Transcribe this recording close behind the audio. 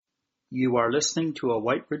You are listening to a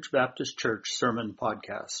White Ridge Baptist Church sermon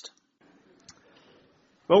podcast.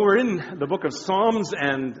 Well, we're in the book of Psalms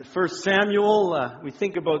and 1 Samuel. We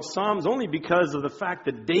think about Psalms only because of the fact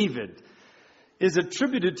that David is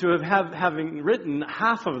attributed to having written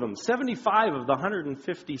half of them. 75 of the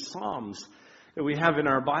 150 Psalms that we have in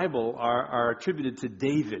our Bible are attributed to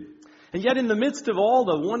David. And yet in the midst of all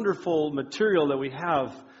the wonderful material that we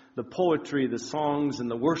have, the poetry, the songs,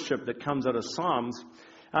 and the worship that comes out of Psalms,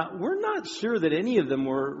 we're not sure that any of them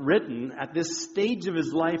were written at this stage of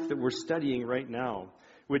his life that we're studying right now,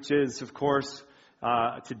 which is, of course,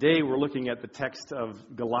 today we're looking at the text of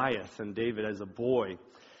Goliath and David as a boy.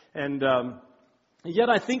 And yet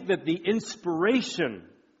I think that the inspiration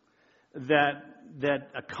that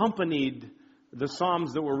accompanied the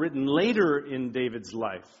Psalms that were written later in David's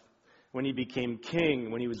life, when he became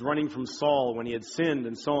king, when he was running from Saul, when he had sinned,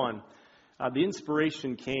 and so on, the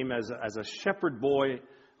inspiration came as a shepherd boy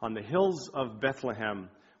on the hills of Bethlehem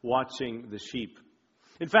watching the sheep.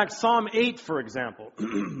 In fact, Psalm 8, for example,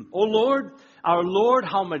 O Lord, our Lord,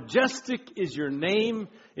 how majestic is your name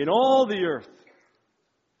in all the earth.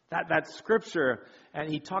 That scripture,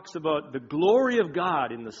 and he talks about the glory of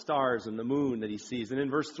God in the stars and the moon that he sees. And in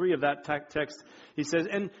verse 3 of that text, he says,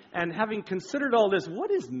 and having considered all this, what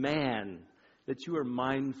is man that you are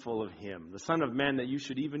mindful of him? The Son of Man that you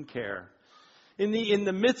should even care. In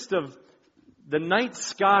the midst of the night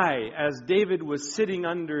sky, as David was sitting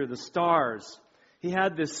under the stars, he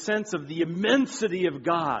had this sense of the immensity of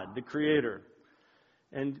God, the Creator,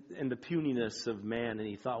 and the puniness of man. And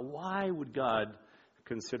he thought, why would God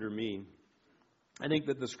consider me? I think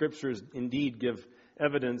that the Scriptures indeed give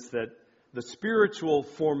evidence that the spiritual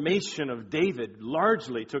formation of David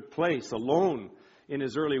largely took place alone in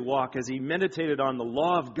his early walk as he meditated on the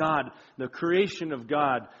law of God, the creation of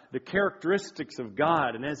God, the characteristics of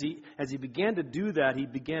God. And as he began to do that, he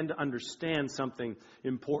began to understand something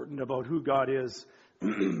important about who God is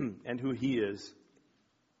and who he is.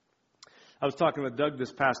 I was talking with Doug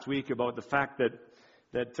this past week about the fact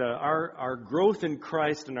that our growth in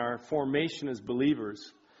Christ and our formation as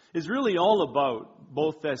believers is really all about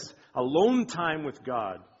both this alone time with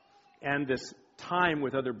God and this time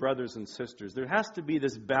with other brothers and sisters. There has to be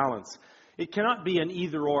this balance. It cannot be an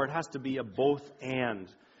either or. It has to be a both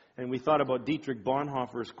and. And we thought about Dietrich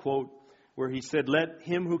Bonhoeffer's quote where he said, let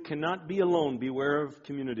him who cannot be alone beware of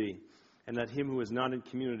community, and let him who is not in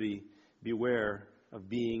community beware of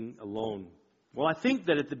being alone. Well, I think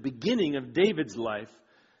that at the beginning of David's life,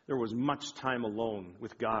 there was much time alone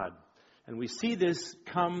with God. And we see this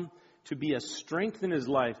come to be a strength in his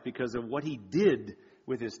life because of what he did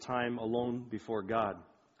with his time alone before God.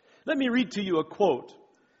 Let me read to you a quote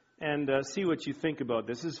and see what you think about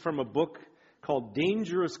this. This is from a book called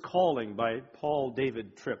Dangerous Calling by Paul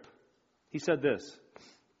David Tripp. He said this: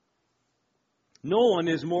 no one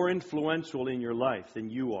is more influential in your life than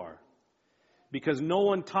you are, because no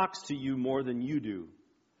one talks to you more than you do.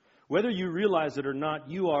 Whether you realize it or not,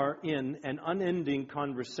 you are in an unending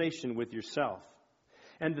conversation with yourself.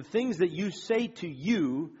 And the things that you say to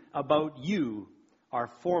you about you are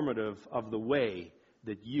formative of the way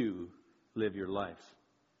that you live your life.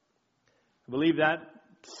 I believe that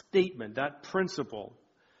statement, that principle,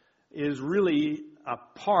 is really a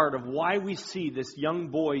part of why we see this young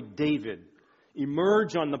boy David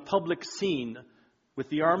emerge on the public scene with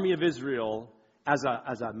the army of Israel as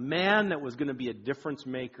a man that was going to be a difference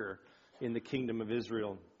maker in the kingdom of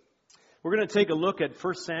Israel. We're going to take a look at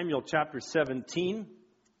 1 Samuel chapter 17.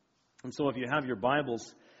 And so if you have your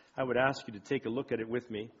Bibles, I would ask you to take a look at it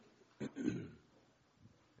with me.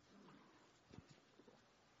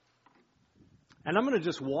 And I'm going to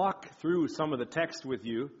just walk through some of the text with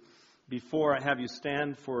you before I have you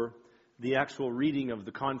stand for the actual reading of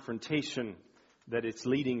the confrontation that it's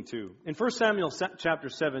leading to. In 1 Samuel chapter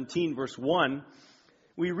 17, verse 1,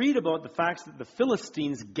 we read about the fact that the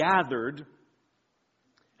Philistines gathered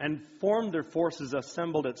and formed their forces,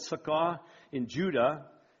 assembled at Succoth in Judah,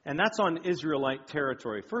 and that's on Israelite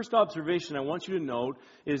territory. First observation I want you to note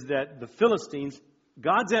is that the Philistines,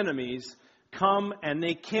 God's enemies, come and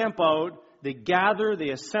they camp out, they gather, they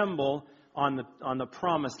assemble on the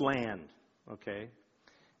promised land. Okay?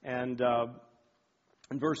 And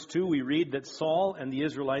in verse 2 we read that Saul and the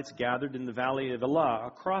Israelites gathered in the valley of Elah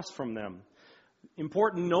across from them.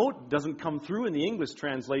 Important note, doesn't come through in the English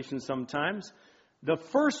translation sometimes. The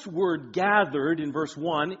first word gathered in verse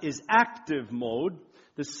 1 is active mode.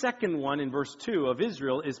 The second one in verse 2 of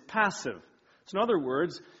Israel is passive. So in other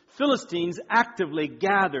words, Philistines actively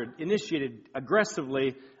gathered, initiated,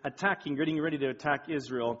 aggressively attacking, getting ready to attack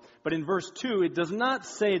Israel. But in verse 2, it does not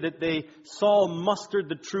say that Saul mustered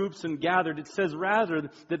the troops and gathered. It says rather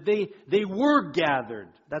that they were gathered.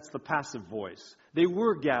 That's the passive voice. They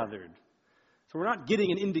were gathered. So we're not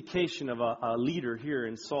getting an indication of a leader here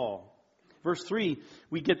in Saul. Verse 3,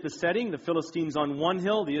 we get the setting. The Philistines on one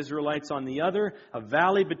hill, the Israelites on the other, a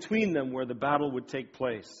valley between them where the battle would take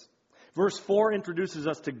place. Verse 4 introduces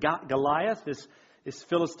us to Goliath, this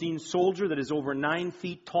Philistine soldier that is over 9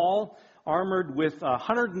 feet tall, armored with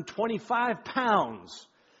 125 pounds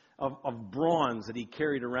of bronze that he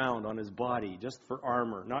carried around on his body just for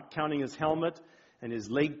armor, not counting his helmet and his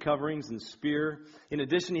leg coverings and spear. In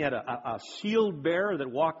addition, he had a shield bearer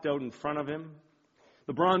that walked out in front of him.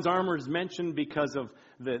 The bronze armor is mentioned because of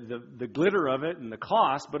the glitter of it and the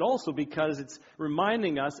cost, but also because it's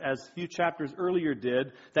reminding us, as a few chapters earlier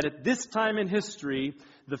did, that at this time in history,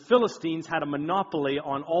 the Philistines had a monopoly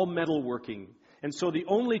on all metalworking. And so the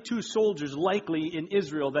only 2 soldiers likely in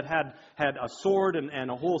Israel that had a sword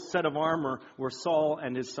and a whole set of armor were Saul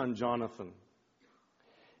and his son Jonathan.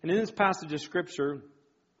 And in this passage of Scripture,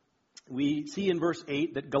 we see in verse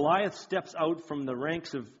 8 that Goliath steps out from the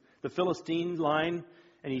ranks of the Philistine line,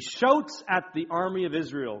 and he shouts at the army of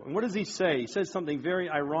Israel. And what does he say? He says something very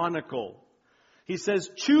ironical. He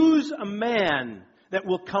says, "Choose a man that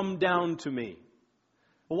will come down to me."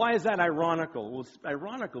 Well, why is that ironical? Well, it's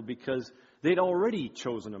ironical because they'd already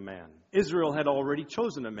chosen a man. Israel had already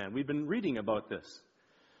chosen a man. We've been reading about this.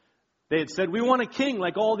 They had said, "We want a king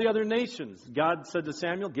like all the other nations." God said to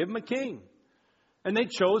Samuel, "Give him a king." And they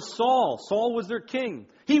chose Saul. Saul was their king.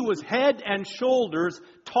 He was head and shoulders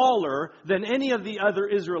taller than any of the other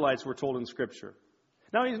Israelites, we're told in Scripture.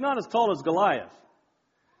 Now, he's not as tall as Goliath.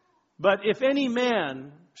 But if any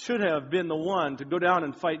man should have been the one to go down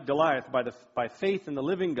and fight Goliath by faith in the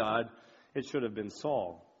living God, it should have been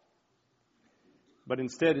Saul. But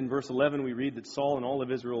instead, in verse 11, we read that Saul and all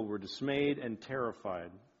of Israel were dismayed and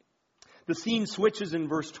terrified. The scene switches in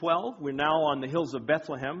verse 12. We're now on the hills of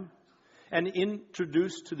Bethlehem, and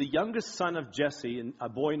introduced to the youngest son of Jesse, a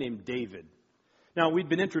boy named David. Now, we'd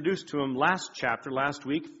been introduced to him last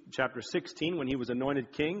week, chapter 16, when he was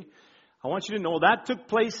anointed king. I want you to know that took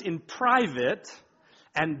place in private,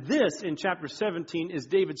 and this, in chapter 17, is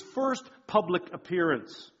David's first public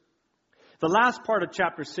appearance. The last part of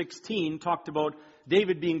chapter 16 talked about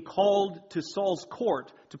David being called to Saul's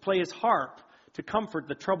court to play his harp, to comfort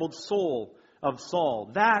the troubled soul of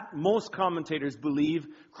Saul. That, most commentators believe,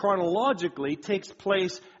 chronologically takes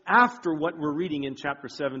place after what we're reading in chapter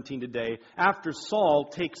 17 today, after Saul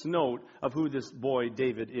takes note of who this boy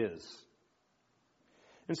David is.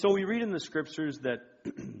 And so we read in the Scriptures that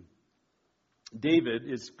David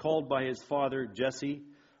is called by his father Jesse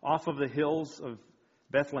off of the hills of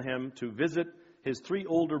Bethlehem to visit his 3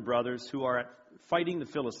 older brothers who are fighting the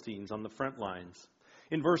Philistines on the front lines.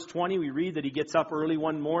 In verse 20, we read that he gets up early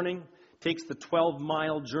one morning, takes the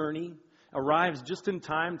 12-mile journey, arrives just in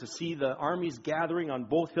time to see the armies gathering on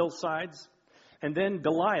both hillsides, and then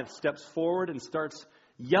Goliath steps forward and starts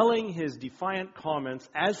yelling his defiant comments,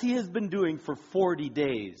 as he has been doing for 40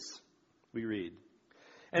 days, we read.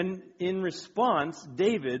 And in response,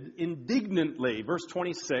 David indignantly, verse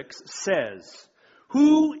 26, says,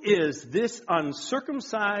 "Who is this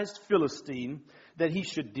uncircumcised Philistine that he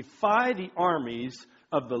should defy the armies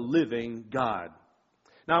of the living God?"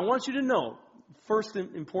 Now, I want you to note, first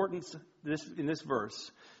importance in this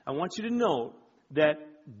verse, I want you to note that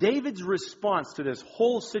David's response to this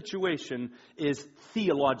whole situation is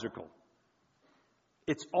theological.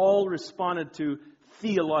 It's all responded to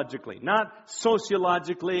theologically, not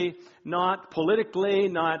sociologically, not politically,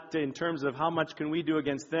 not in terms of how much can we do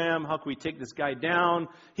against them, how can we take this guy down.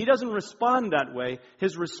 He doesn't respond that way.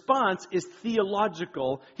 His response is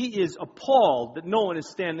theological. He is appalled that no one is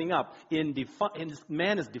standing up. And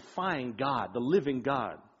man is defying God, the living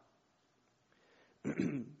God.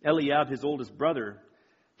 Eliab, his oldest brother,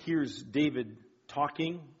 hears David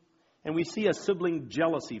talking, and we see a sibling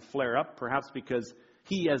jealousy flare up, perhaps because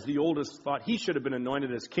he, as the oldest, thought he should have been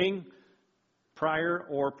anointed as king prior,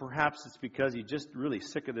 or perhaps it's because he's just really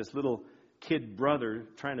sick of this little kid brother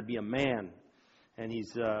trying to be a man, and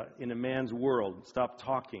he's in a man's world. Stop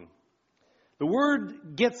talking. The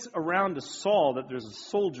word gets around to Saul that there's a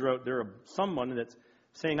soldier out there, someone that's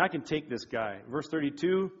saying, "I can take this guy." Verse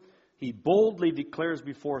 32, he boldly declares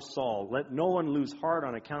before Saul, "Let no one lose heart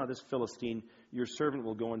on account of this Philistine. Your servant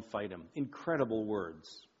will go and fight him." Incredible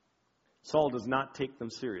words. Saul does not take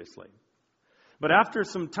them seriously. But after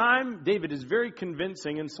some time, David is very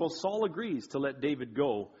convincing, and so Saul agrees to let David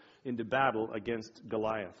go into battle against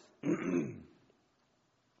Goliath.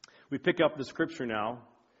 We pick up the scripture now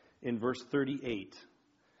in verse 38.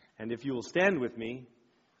 And if you will stand with me,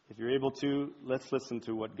 if you're able to, let's listen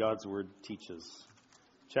to what God's Word teaches.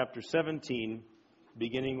 Chapter 17,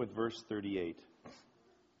 beginning with verse 38.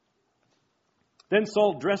 Then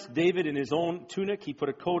Saul dressed David in his own tunic. He put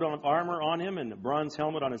a coat of armor on him and a bronze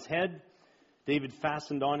helmet on his head. David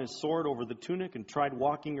fastened on his sword over the tunic and tried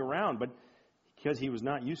walking around, but because he was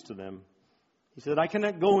not used to them, he said, I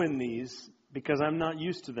cannot go in these because I'm not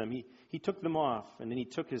used to them. He took them off, and then he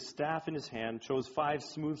took his staff in his hand, chose 5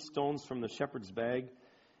 smooth stones from the shepherd's bag,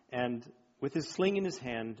 and with his sling in his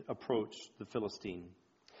hand, approached the Philistine.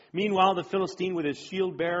 Meanwhile, the Philistine with his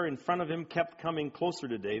shield bearer in front of him kept coming closer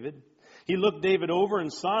to David. He looked David over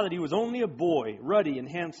and saw that he was only a boy, ruddy and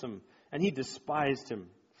handsome, and he despised him.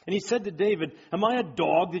 And he said to David, Am I a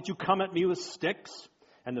dog that you come at me with sticks?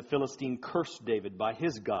 And the Philistine cursed David by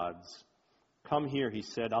his gods. Come here, he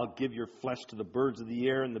said, I'll give your flesh to the birds of the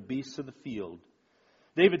air and the beasts of the field.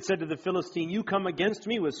 David said to the Philistine, You come against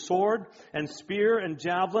me with sword and spear and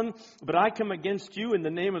javelin, but I come against you in the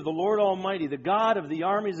name of the Lord Almighty, the God of the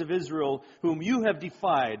armies of Israel, whom you have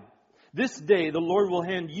defied. This day the Lord will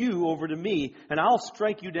hand you over to me, and I'll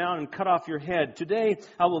strike you down and cut off your head. Today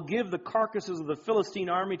I will give the carcasses of the Philistine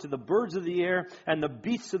army to the birds of the air and the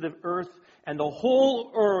beasts of the earth, and the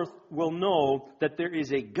whole earth will know that there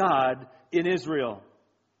is a God in Israel.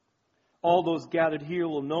 All those gathered here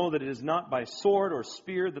will know that it is not by sword or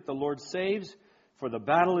spear that the Lord saves, for the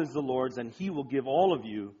battle is the Lord's, and he will give all of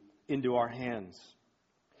you into our hands.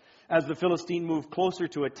 As the Philistine moved closer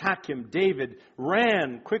to attack him, David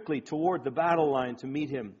ran quickly toward the battle line to meet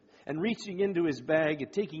him. And reaching into his bag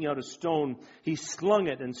and taking out a stone, he slung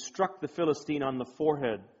it and struck the Philistine on the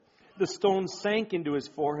forehead. The stone sank into his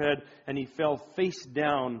forehead, and he fell face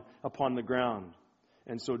down upon the ground.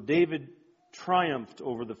 And so David triumphed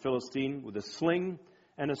over the Philistine with a sling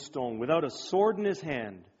and a stone. Without a sword in his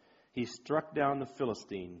hand, he struck down the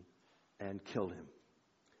Philistine and killed him.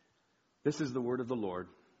 This is the word of the Lord.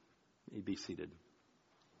 You be seated.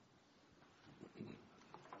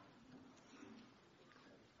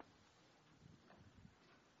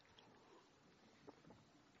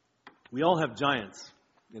 We all have giants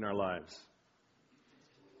in our lives.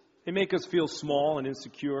 They make us feel small and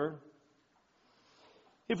insecure.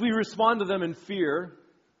 If we respond to them in fear,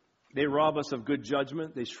 they rob us of good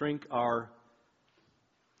judgment. They shrink our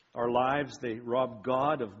lives. They rob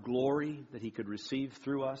God of glory that he could receive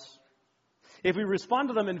through us. If we respond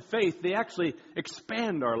to them in faith, they actually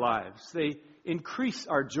expand our lives. They increase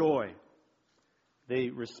our joy. They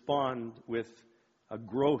respond with a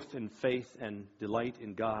growth in faith and delight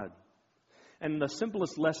in God. And the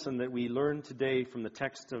simplest lesson that we learn today from the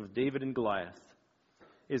text of David and Goliath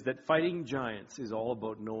is that fighting giants is all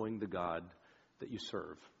about knowing the God that you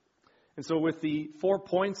serve. And so with the 4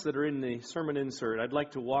 points that are in the sermon insert, I'd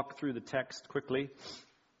like to walk through the text quickly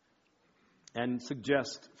and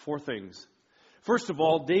suggest 4 things. First of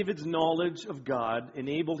all, David's knowledge of God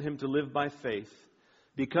enabled him to live by faith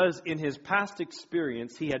because in his past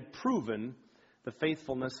experience, he had proven the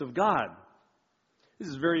faithfulness of God. This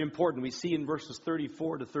is very important. We see in verses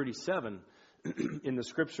 34 to 37 in the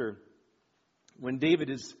scripture, when David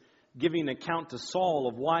is giving an account to Saul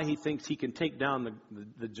of why he thinks he can take down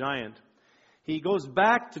the giant, he goes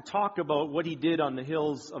back to talk about what he did on the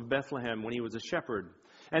hills of Bethlehem when he was a shepherd.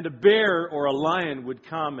 And a bear or a lion would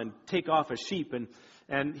come and take off a sheep,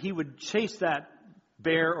 and he would chase that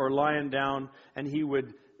bear or lion down, and he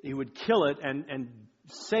would kill it and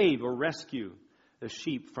save or rescue the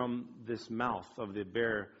sheep from this mouth of the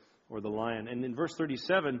bear or the lion. And in verse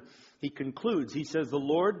 37, he concludes, he says, The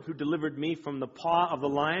Lord who delivered me from the paw of the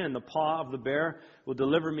lion and the paw of the bear will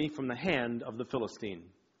deliver me from the hand of the Philistine.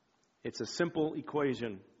 It's a simple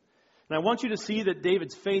equation. And I want you to see that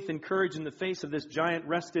David's faith and courage in the face of this giant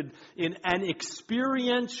rested in an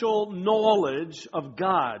experiential knowledge of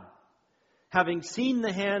God. Having seen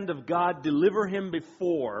the hand of God deliver him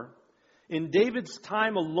before, in David's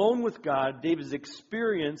time alone with God, David's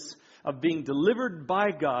experience of being delivered by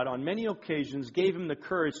God on many occasions gave him the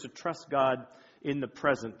courage to trust God in the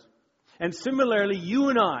present. And similarly, you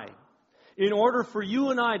and I, in order for you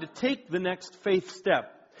and I to take the next faith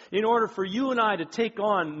step, in order for you and I to take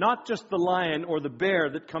on not just the lion or the bear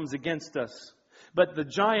that comes against us, but the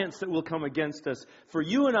giants that will come against us, for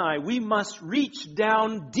you and I, we must reach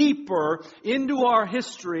down deeper into our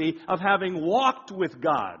history of having walked with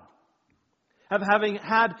God, of having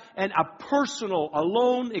had a personal,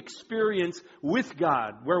 alone experience with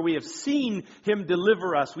God, where we have seen him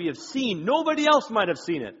deliver us. We have seen, nobody else might have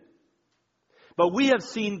seen it, but we have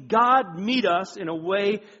seen God meet us in a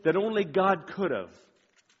way that only God could have.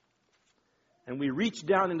 And we reach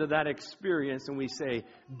down into that experience and we say,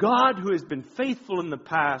 God who has been faithful in the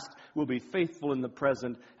past will be faithful in the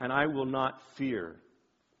present, and I will not fear.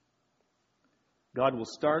 God will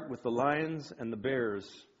start with the lions and the bears,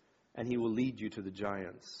 and He will lead you to the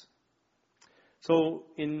giants. So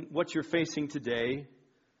in what you're facing today,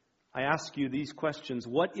 I ask you these questions.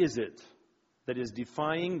 What is it that is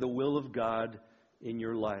defying the will of God in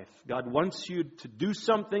your life? God wants you to do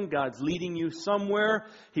something. God's leading you somewhere.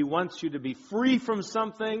 He wants you to be free from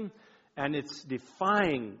something. And it's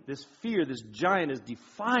defying, this fear, this giant is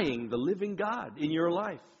defying the living God in your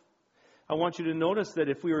life. I want you to notice that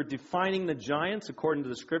if we are defining the giants according to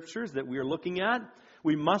the scriptures that we are looking at,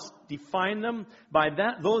 we must define them by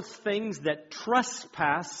those things that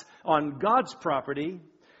trespass on God's property.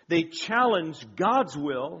 They challenge God's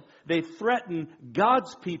will, they threaten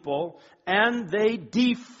God's people, and they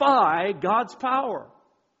defy God's power.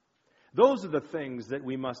 Those are the things that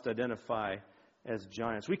we must identify as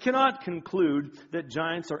giants. We cannot conclude that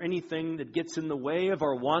giants are anything that gets in the way of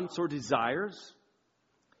our wants or desires.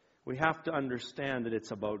 We have to understand that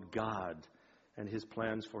it's about God and His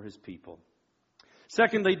plans for His people.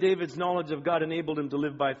 Secondly, David's knowledge of God enabled him to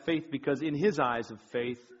live by faith because in his eyes of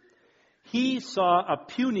faith, he saw a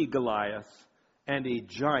puny Goliath and a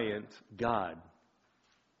giant God.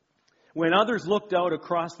 When others looked out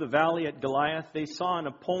across the valley at Goliath, they saw an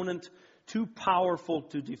opponent too powerful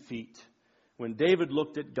to defeat. When David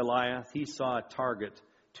looked at Goliath, he saw a target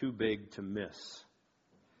too big to miss.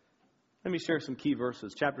 Let me share some key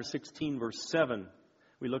verses. Chapter 16, verse 7,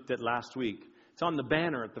 we looked at last week. It's on the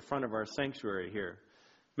banner at the front of our sanctuary here.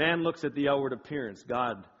 Man looks at the outward appearance.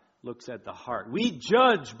 God looks at the heart. We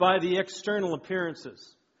judge by the external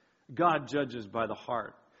appearances. God judges by the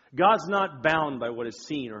heart. God's not bound by what is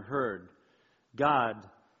seen or heard. God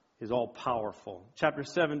is all powerful. Chapter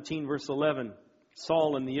 17, verse 11.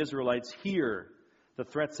 Saul and the Israelites hear the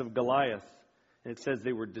threats of Goliath. And it says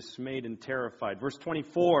they were dismayed and terrified. Verse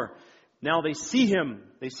 24. Now they see him.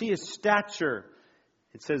 They see his stature.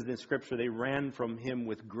 It says in Scripture they ran from him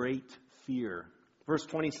with great fear. Verse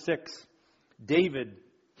 26. David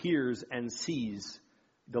hears and sees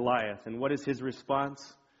Goliath. And what is his response?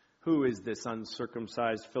 Who is this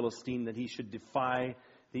uncircumcised Philistine that he should defy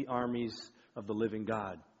the armies of the living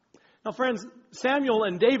God? Now, friends, Samuel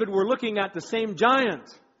and David were looking at the same giant.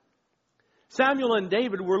 Samuel and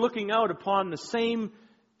David were looking out upon the same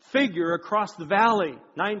figure across the valley,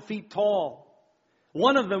 9 feet tall.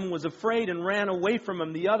 One of them was afraid and ran away from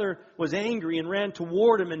him. The other was angry and ran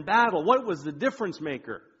toward him in battle. What was the difference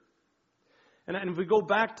maker? And if we go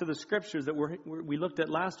back to the scriptures that we looked at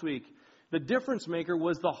last week, the difference maker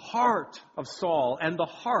was the heart of Saul and the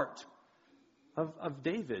heart of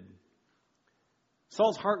David.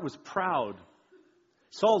 Saul's heart was proud.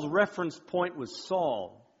 Saul's reference point was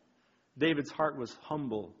Saul. David's heart was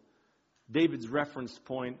humble. David's reference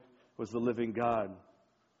point was the living God.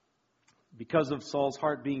 Because of Saul's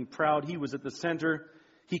heart being proud, he was at the center.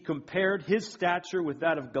 He compared his stature with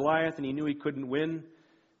that of Goliath, and he knew he couldn't win.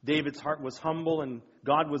 David's heart was humble, and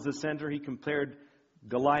God was the center. He compared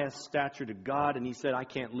Goliath's stature to God, and he said, I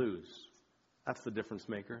can't lose. That's the difference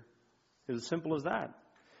maker. It's as simple as that.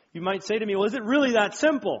 You might say to me, well, is it really that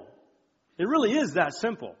simple? It really is that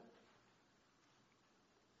simple.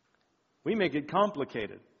 We make it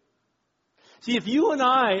complicated. See, if you and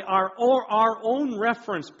I are our own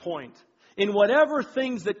reference point in whatever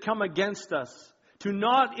things that come against us to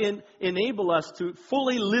not enable us to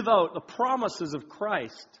fully live out the promises of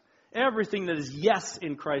Christ, everything that is yes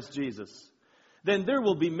in Christ Jesus, then there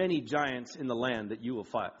will be many giants in the land that you will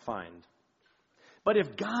find. But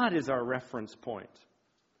if God is our reference point,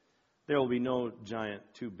 there will be no giant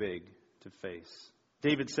too big to face.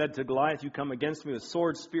 David said to Goliath, you come against me with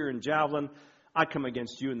sword, spear, and javelin. I come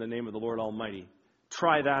against you in the name of the Lord Almighty.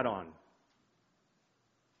 Try that on.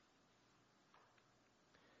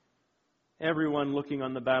 Everyone looking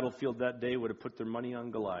on the battlefield that day would have put their money on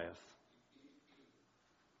Goliath.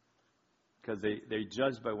 Because they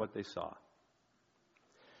judged by what they saw.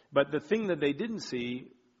 But the thing that they didn't see,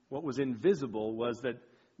 what was invisible, was that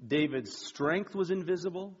David's strength was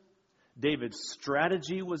invisible, David's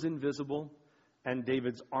strategy was invisible, and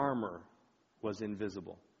David's armor was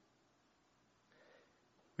invisible.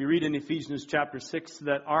 We read in Ephesians chapter 6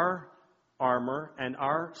 that our armor and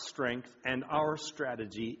our strength and our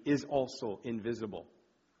strategy is also invisible.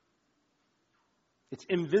 It's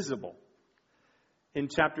invisible. In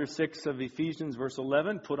chapter 6 of Ephesians, verse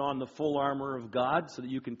 11, put on the full armor of God so that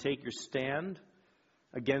you can take your stand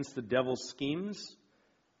against the devil's schemes.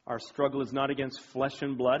 Our struggle is not against flesh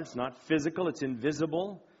and blood. It's not physical. It's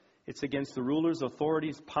invisible. It's against the rulers,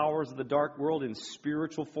 authorities, powers of the dark world, and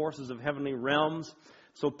spiritual forces of heavenly realms.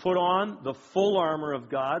 So put on the full armor of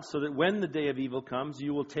God so that when the day of evil comes,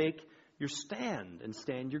 you will take your stand and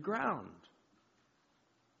stand your ground.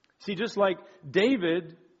 See, just like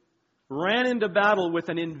David ran into battle with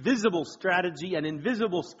an invisible strategy, an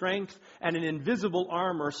invisible strength, and an invisible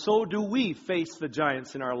armor, so do we face the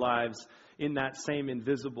giants in our lives in that same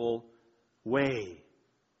invisible way.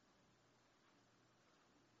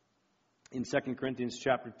 In 2 Corinthians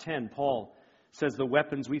chapter 10, Paul says the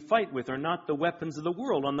weapons we fight with are not the weapons of the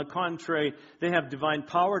world. On the contrary, they have divine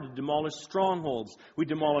power to demolish strongholds. We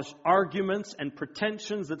demolish arguments and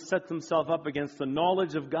pretensions that set themselves up against the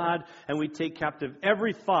knowledge of God, and we take captive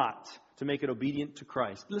every thought to make it obedient to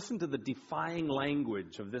Christ. Listen to the defying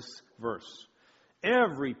language of this verse.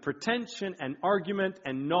 Every pretension and argument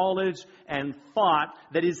and knowledge and thought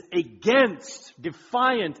that is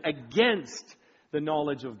defiant against the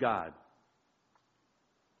knowledge of God.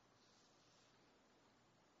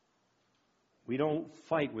 We don't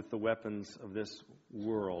fight with the weapons of this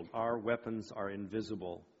world. Our weapons are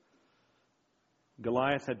invisible.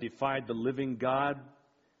 Goliath had defied the living God.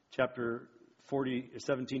 Chapter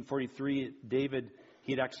 17:43,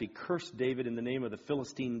 he had actually cursed David in the name of the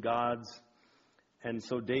Philistine gods. And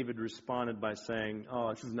so David responded by saying,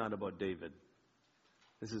 this is not about David.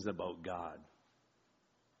 This is about God.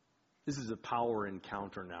 This is a power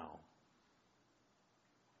encounter now.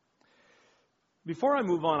 Before I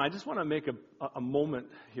move on, I just want to make a moment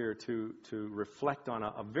here to reflect on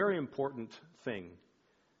a very important thing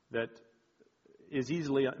that is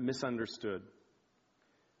easily misunderstood.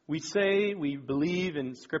 We say we believe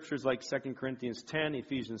in scriptures like 2 Corinthians 10,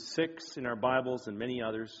 Ephesians 6 in our Bibles and many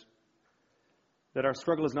others, that our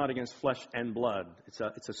struggle is not against flesh and blood. It's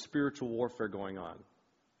a spiritual warfare going on.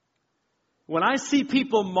 When I see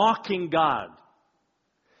people mocking God,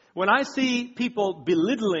 when I see people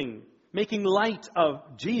belittling, making light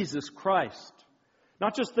of Jesus Christ,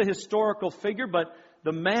 not just the historical figure, but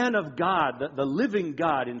the man of God, the living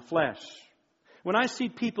God in flesh. When I see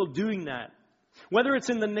people doing that, whether it's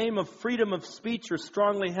in the name of freedom of speech or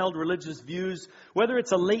strongly held religious views, whether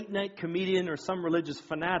it's a late-night comedian or some religious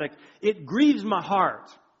fanatic, it grieves my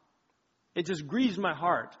heart. It just grieves my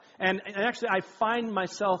heart. And actually, I find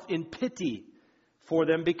myself in pity for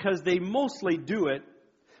them because they mostly do it.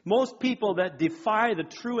 Most people that defy the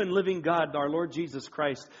true and living God, our Lord Jesus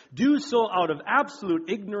Christ, do so out of absolute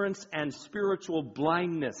ignorance and spiritual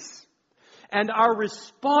blindness. And our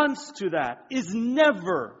response to that is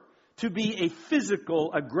never to be a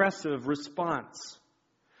physical, aggressive response.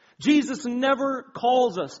 Jesus never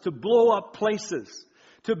calls us to blow up places,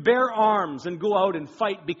 to bear arms and go out and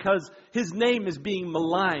fight because His name is being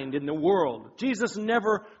maligned in the world. Jesus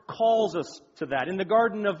never calls us to that. In the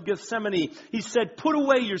Garden of Gethsemane, He said, "Put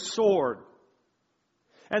away your sword."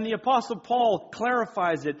 And the Apostle Paul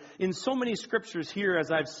clarifies it in so many scriptures here,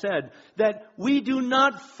 as I've said, that we do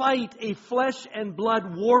not fight a flesh and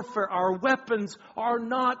blood warfare. Our weapons are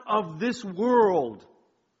not of this world,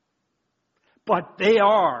 but they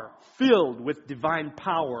are filled with divine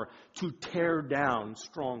power to tear down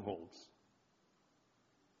strongholds.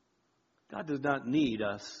 God does not need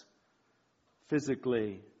us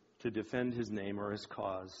physically to defend His name or His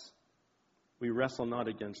cause. We wrestle not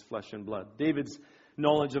against flesh and blood. David's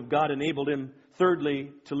knowledge of God enabled him,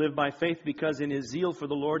 thirdly, to live by faith because in his zeal for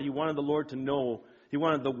the Lord, he wanted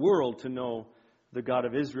the world to know the God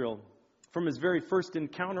of Israel. From his very first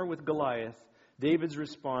encounter with Goliath, David's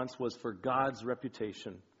response was for God's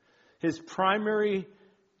reputation. His primary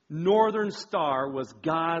northern star was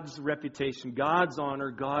God's reputation, God's honor,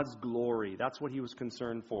 God's glory. That's what he was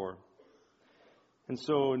concerned for. And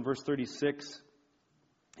so in verse 36,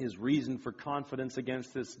 his reason for confidence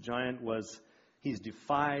against this giant was he's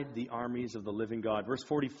defied the armies of the living God. Verse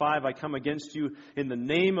 45, I come against you in the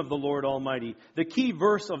name of the Lord Almighty. The key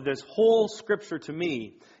verse of this whole scripture to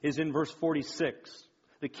me is in verse 46.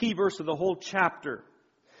 The key verse of the whole chapter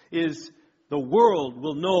is the world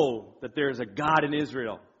will know that there is a God in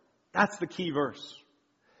Israel. That's the key verse.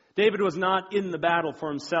 David was not in the battle for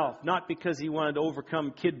himself, not because he wanted to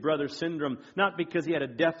overcome kid brother syndrome, not because he had a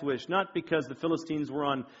death wish, not because the Philistines were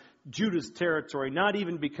on Judah's territory, not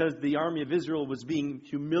even because the army of Israel was being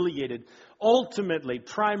humiliated. Ultimately,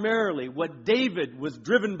 primarily, what David was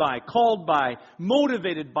driven by, called by,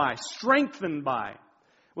 motivated by, strengthened by,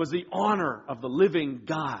 was the honor of the living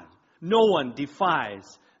God. No one defies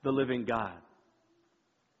the living God.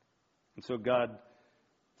 And so God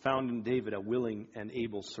found in David a willing and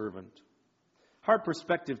able servant. Hard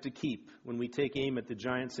perspective to keep when we take aim at the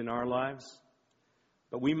giants in our lives.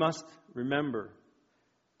 But we must remember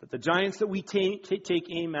That the giants that we take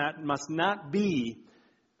aim at must not be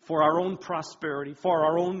for our own prosperity, for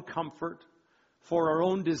our own comfort, for our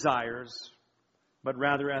own desires, but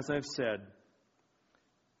rather, as I've said,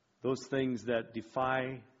 those things that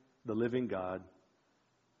defy the living God,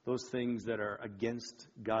 those things that are against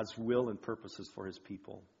God's will and purposes for His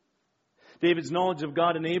people. David's knowledge of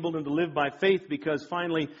God enabled him to live by faith because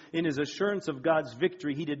finally, in his assurance of God's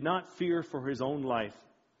victory, he did not fear for his own life.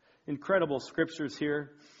 Incredible scriptures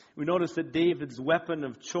here. We notice that David's weapon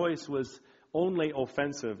of choice was only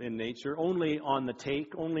offensive in nature, only on the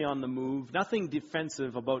take, only on the move. Nothing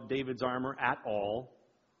defensive about David's armor at all.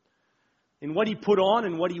 In what he put on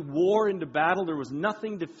and what he wore into battle, there was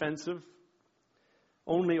nothing defensive,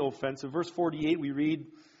 only offensive. Verse 48, we read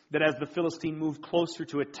that as the Philistine moved closer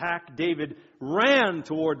to attack, David ran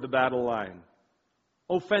toward the battle line.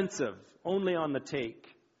 Offensive, only on the take.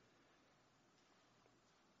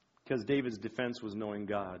 Because David's defense was knowing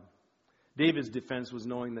God. David's defense was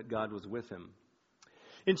knowing that God was with him.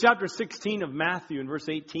 In chapter 16 of Matthew, in verse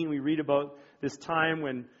 18, we read about this time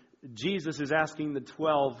when Jesus is asking the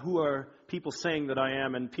 12, who are people saying that I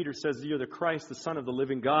am? And Peter says, you're the Christ, the Son of the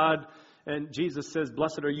living God. And Jesus says,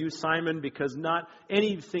 blessed are you, Simon, because not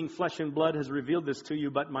anything flesh and blood has revealed this to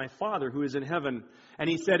you, but my Father who is in heaven. And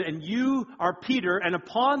he said, and you are Peter, and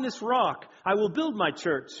upon this rock I will build my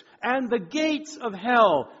church, and the gates of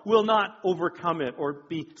hell will not overcome it or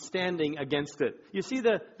be standing against it. You see,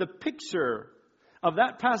 the picture of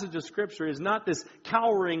that passage of Scripture is not this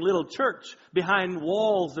cowering little church behind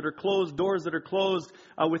walls that are closed, doors that are closed,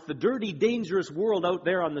 with the dirty, dangerous world out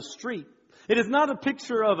there on the street. It is not a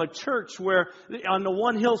picture of a church where on the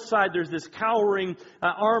one hillside there's this cowering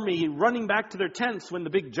army running back to their tents when the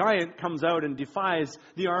big giant comes out and defies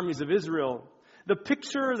the armies of Israel. The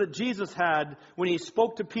picture that Jesus had when he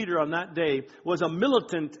spoke to Peter on that day was a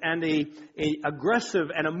militant and a aggressive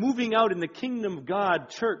and a moving out in the kingdom of God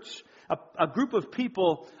church. A group of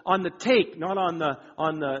people on the take, not on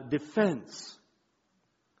the defense.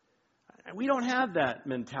 We don't have that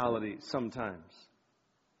mentality sometimes.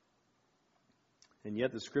 And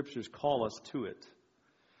yet the Scriptures call us to it.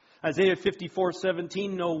 Isaiah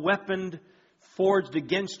 54:17, no weapon forged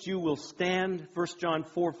against you will stand. 1 John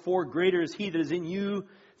 4:4, greater is he that is in you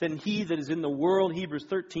than he that is in the world. Hebrews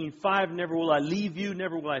 13:5, never will I leave you,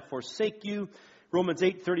 never will I forsake you. Romans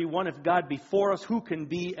 8:31, if God be for us, who can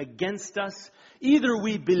be against us? Either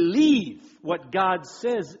we believe what God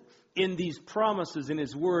says in these promises in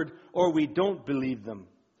His Word, or we don't believe them.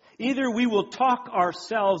 Either we will talk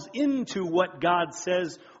ourselves into what God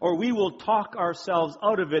says, or we will talk ourselves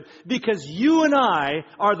out of it, because you and I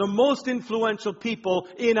are the most influential people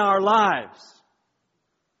in our lives.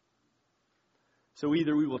 So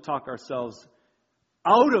either we will talk ourselves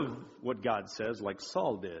out of what God says, like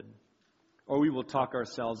Saul did, or we will talk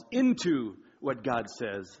ourselves into what God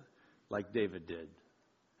says, like David did,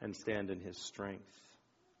 and stand in His strength.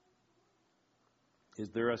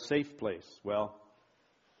 Is there a safe place? Well,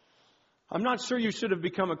 I'm not sure you should have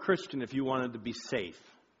become a Christian if you wanted to be safe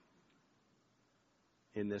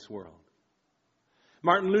in this world.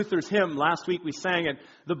 Martin Luther's hymn, last week we sang it,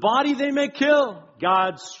 the body they may kill,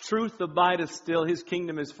 God's truth abideth still, His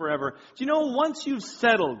kingdom is forever. Do you know, once you've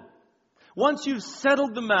settled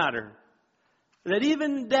the matter, that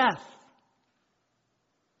even death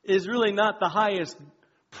is really not the highest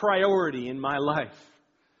priority in my life.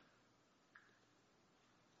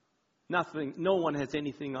 Nothing, no one has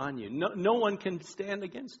anything on you. No one can stand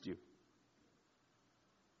against you.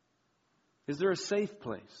 Is there a safe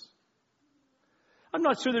place? I'm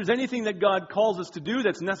not sure there's anything that God calls us to do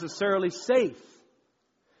that's necessarily safe.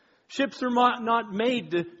 Ships are not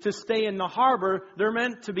made to stay in the harbor. They're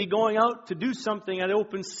meant to be going out to do something at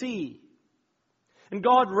open sea. And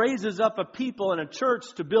God raises up a people and a church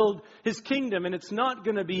to build His kingdom. And it's not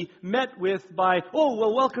going to be met with by, oh,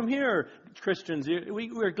 well, welcome here, Christians.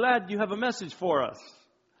 We're glad you have a message for us.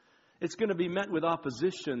 It's going to be met with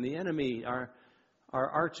opposition. The enemy, our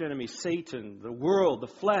arch enemy, Satan, the world, the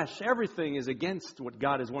flesh, everything is against what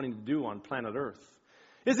God is wanting to do on planet Earth.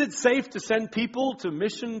 Is it safe to send people to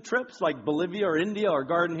mission trips like Bolivia or India or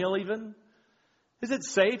Garden Hill even? Is it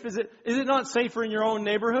safe? Is it not safer in your own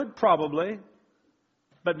neighborhood? Probably.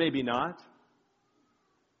 But maybe not.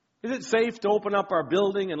 Is it safe to open up our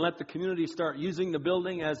building and let the community start using the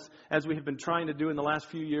building as we have been trying to do in the last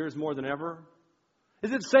few years more than ever?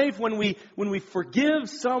 Is it safe when we forgive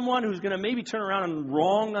someone who's going to maybe turn around and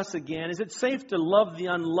wrong us again? Is it safe to love the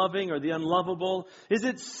unloving or the unlovable? Is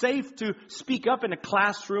it safe to speak up in a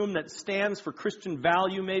classroom that stands for Christian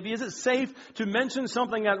value maybe? Is it safe to mention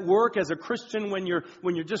something at work as a Christian when you're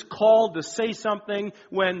just called to say something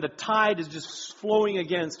when the tide is just flowing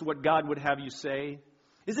against what God would have you say?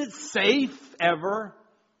 Is it safe ever?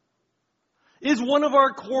 Is one of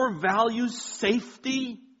our core values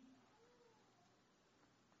safety?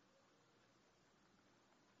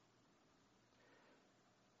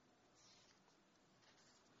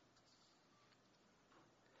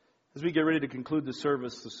 As we get ready to conclude the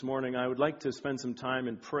service this morning, I would like to spend some time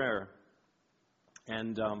in prayer.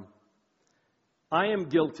 And I am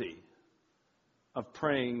guilty of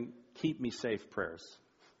praying keep me safe prayers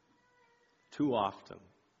too often.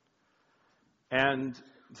 And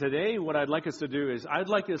today what I'd like us to do is I'd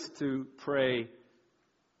like us to pray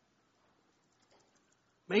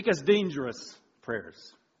make us dangerous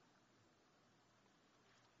prayers.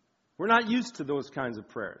 We're not used to those kinds of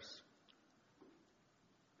prayers.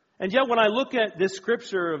 And yet when I look at this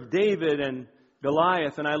scripture of David and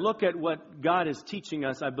Goliath, and I look at what God is teaching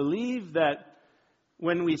us, I believe that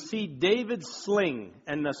when we see David's sling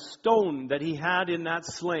and the stone that he had in that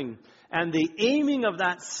sling, and the aiming of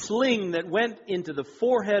that sling that went into the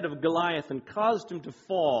forehead of Goliath and caused him to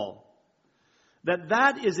fall,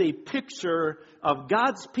 that is a picture of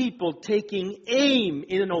God's people taking aim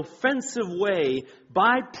in an offensive way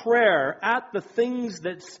by prayer at the things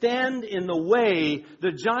that stand in the way,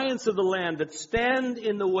 the giants of the land that stand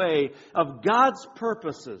in the way of God's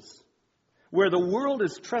purposes, where the world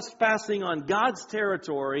is trespassing on God's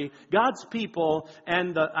territory, God's people,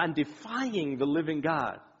 and defying the living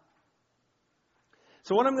God.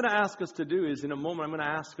 So what I'm going to ask us to do is, in a moment, I'm going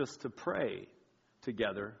to ask us to pray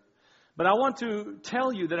together. But I want to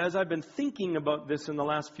tell you that as I've been thinking about this in the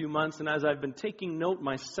last few months and as I've been taking note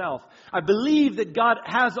myself, I believe that God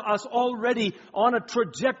has us already on a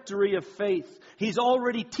trajectory of faith. He's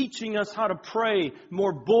already teaching us how to pray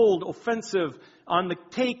more bold, offensive, on the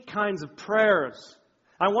take kinds of prayers.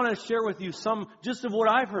 I want to share with you some just of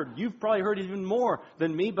what I've heard. You've probably heard even more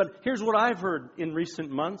than me, but here's what I've heard in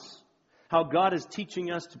recent months. How God is teaching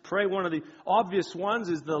us to pray. One of the obvious ones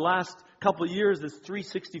is the last couple of years, this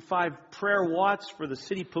 365 prayer watch for the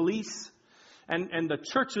city police. And the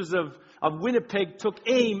churches of Winnipeg took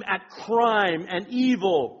aim at crime and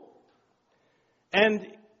evil. And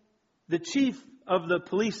the chief of the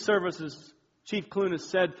police services, Chief Clunas,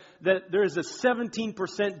 said that there is a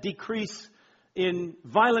 17% decrease in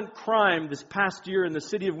violent crime this past year in the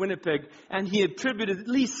city of Winnipeg. And he attributed at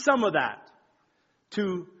least some of that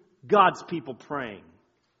to God's people praying.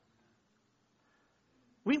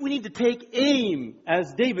 We need to take aim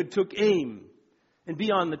as David took aim and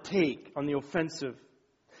be on the take, on the offensive.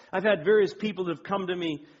 I've had various people that have come to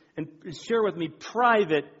me and share with me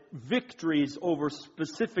private victories over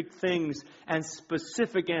specific things and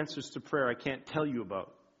specific answers to prayer I can't tell you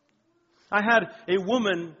about. I had a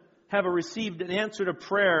woman received an answer to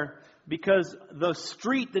prayer because the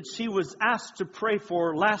street that she was asked to pray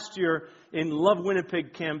for last year in Love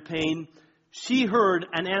Winnipeg campaign, she heard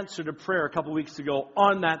an answer to prayer a couple weeks ago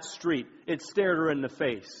on that street. It stared her in the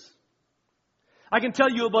face. I can tell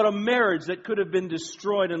you about a marriage that could have been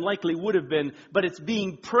destroyed and likely would have been, but it's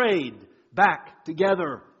being prayed back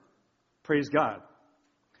together. Praise God.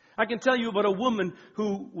 I can tell you about a woman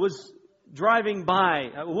who was driving by,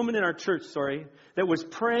 a woman in our church, that was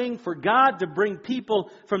praying for God to bring people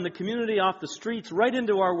from the community off the streets right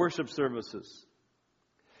into our worship services.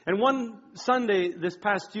 And one Sunday this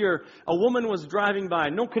past year, a woman was driving by,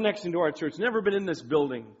 no connection to our church, never been in this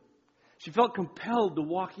building. She felt compelled to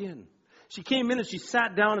walk in. She came in and she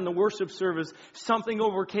sat down in the worship service. Something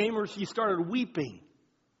overcame her. She started weeping.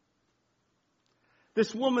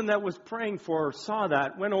 This woman that was praying for her saw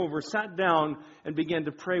that, went over, sat down, and began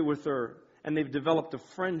to pray with her. And they've developed a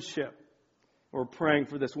friendship. We're praying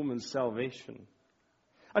for this woman's salvation.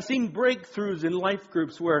 I've seen breakthroughs in life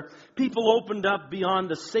groups where people opened up beyond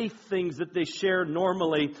the safe things that they share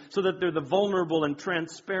normally so that they're the vulnerable and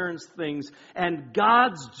transparent things. And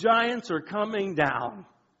God's giants are coming down.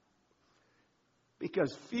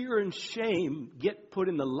 Because fear and shame get put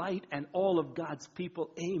in the light and all of God's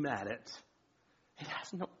people aim at it. It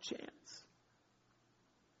has no chance.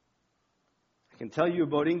 I can tell you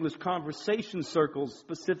about English conversation circles,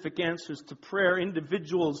 specific answers to prayer,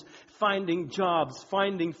 individuals finding jobs,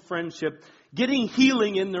 finding friendship, getting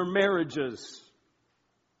healing in their marriages.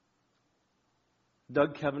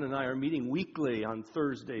 Doug, Kevin, and I are meeting weekly on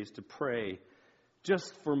Thursdays to pray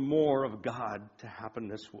just for more of God to happen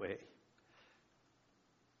this way.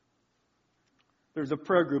 There's a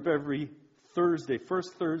prayer group every Thursday,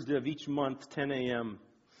 first Thursday of each month, 10 a.m.,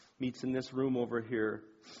 meets in this room over here.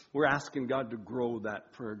 We're asking God to grow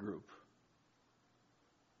that prayer group.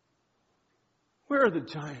 Where are the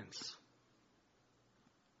giants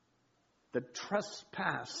that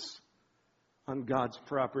trespass on God's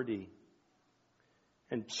property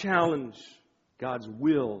and challenge God's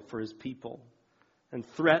will for His people and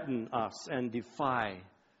threaten us and defy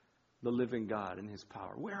the living God and His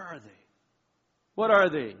power? Where are they? What are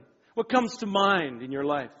they? What comes to mind in your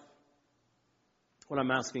life? What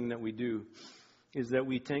I'm asking that we do is that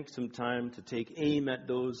we take some time to take aim at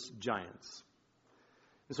those giants.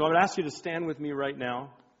 And so I would ask you to stand with me right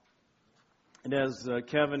now. And as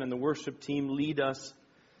Kevin and the worship team lead us,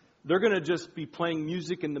 they're going to just be playing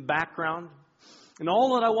music in the background. And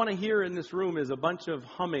all that I want to hear in this room is a bunch of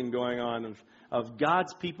humming going on of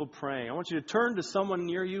God's people praying. I want you to turn to someone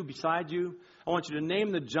near you, beside you. I want you to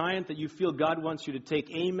name the giant that you feel God wants you to take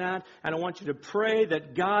aim at. And I want you to pray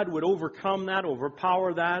that God would overcome that,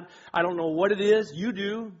 overpower that. I don't know what it is. You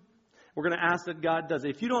do. We're going to ask that God does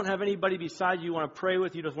it. If you don't have anybody beside you want to pray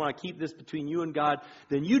with, you just want to keep this between you and God,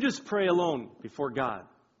 then you just pray alone before God.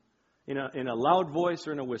 In a loud voice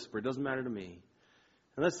or in a whisper. It doesn't matter to me.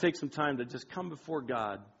 And let's take some time to just come before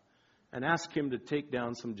God and ask Him to take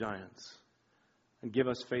down some giants and give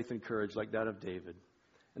us faith and courage like that of David.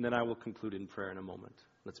 And then I will conclude in prayer in a moment.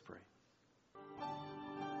 Let's pray.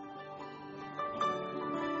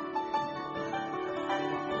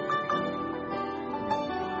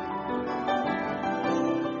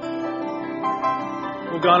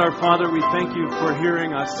 Oh God, our Father, we thank You for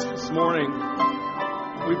hearing us this morning.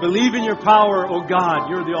 We believe in Your power, oh God.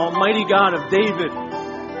 You're the Almighty God of David.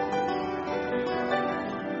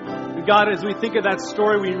 And God, as we think of that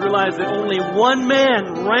story, we realize that only one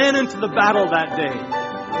man ran into the battle that day.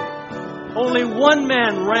 Only one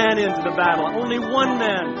man ran into the battle. Only one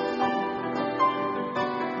man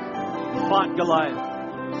fought Goliath.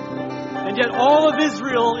 And yet all of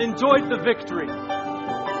Israel enjoyed the victory.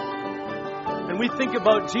 And we think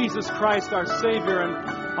about Jesus Christ, our Savior, and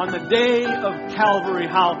on the day of Calvary,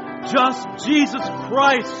 how just Jesus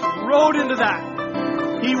Christ rode into that.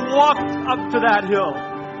 He walked up to that hill,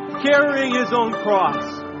 carrying His own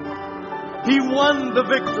cross. He won the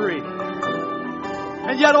victory.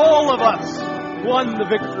 And yet all of us won the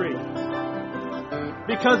victory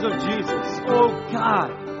because of Jesus. Oh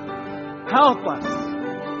God, help us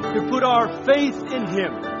to put our faith in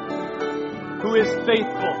Him who is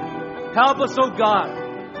faithful. Help us, oh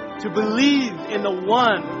God, to believe in the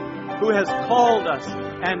one who has called us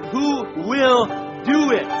and who will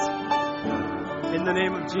do it in the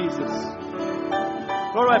name of Jesus.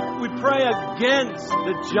 Lord, we pray against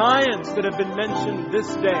the giants that have been mentioned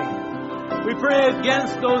this day. We pray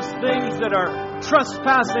against those things that are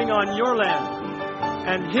trespassing on Your land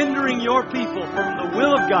and hindering Your people from the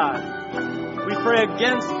will of God. We pray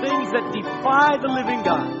against things that defy the living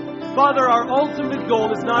God. Father, our ultimate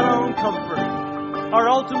goal is not our own comfort. Our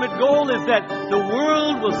ultimate goal is that the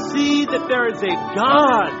world will see that there is a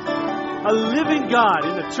God, a living God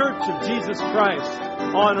in the church of Jesus Christ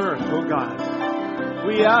on earth, oh God.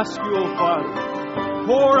 We ask You, oh Father,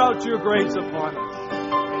 pour out Your grace upon us.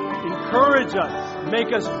 Encourage us,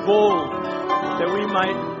 make us bold, that we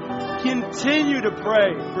might continue to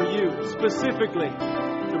pray for You, specifically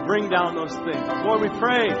to bring down those things. Lord, we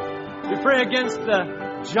pray against the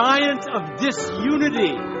giant of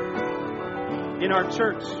disunity in our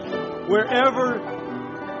church. Wherever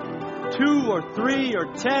 2 or 3 or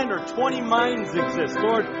 10 or 20 minds exist,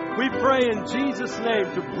 Lord, we pray in Jesus'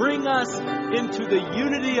 name to bring us into the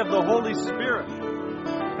unity of the Holy Spirit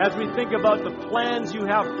as we think about the plans You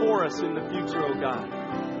have for us in the future, oh God.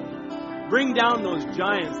 Bring down those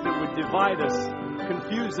giants that would divide us,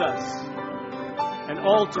 confuse us, and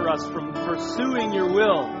alter us from pursuing Your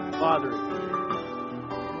will, Father.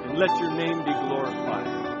 And let Your name be glorified.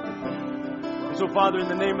 And so, Father, in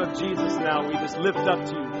the name of Jesus now, we just lift up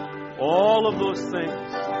to You all of those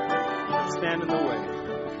things that stand in the way.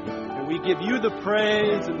 And we give You the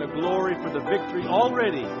praise and the glory for the victory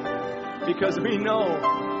already, because we know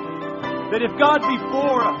that if God be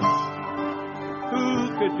for us, who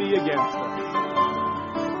could be against us?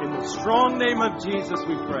 In the strong name of Jesus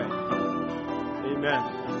we pray. Amen.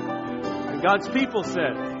 And God's people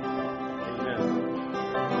said,